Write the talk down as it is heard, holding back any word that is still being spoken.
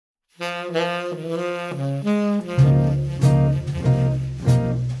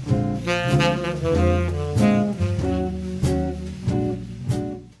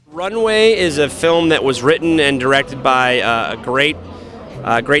Runway is a film that was written and directed by a great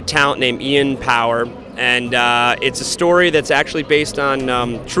talent named Ian Power, and it's a story that's actually based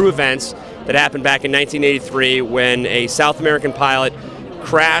on true events that happened back in 1983 when a South American pilot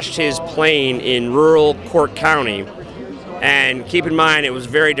crashed his plane in rural Cork County. And keep in mind, it was a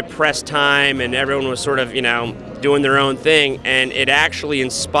very depressed time, and everyone was sort of, doing their own thing, and it actually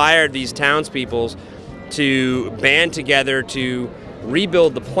inspired these townspeople to band together to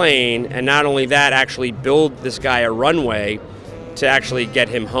rebuild the plane, and not only that, actually build this guy a runway to actually get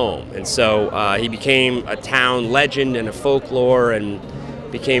him home. And so he became a town legend and a folklore, and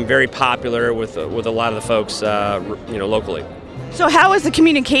became very popular with a lot of the folks, locally. So how is the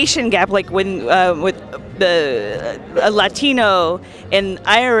communication gap, like when with the Latino and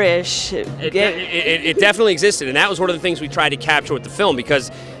Irish? It definitely existed, and that was one of the things we tried to capture with the film,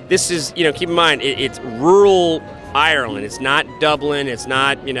 because this is, keep in mind, it's rural Ireland. It's not Dublin. It's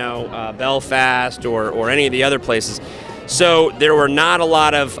not, Belfast or any of the other places. So there were not a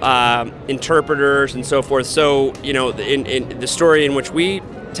lot of interpreters and so forth. So, in the story in which we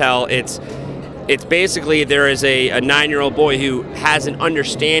tell, it's basically there is a 9-year-old boy who has an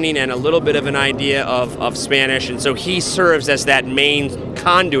understanding and a little bit of an idea of Spanish, and so he serves as that main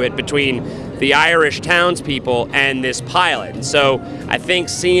conduit between the Irish townspeople and this pilot. And so I think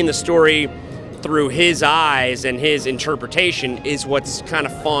seeing the story through his eyes and his interpretation is what's kind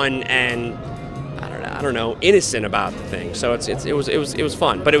of fun and I don't know, innocent about the thing. So it was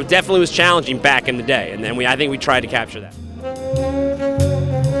fun, but it definitely was challenging back in the day, and then I think we tried to capture that.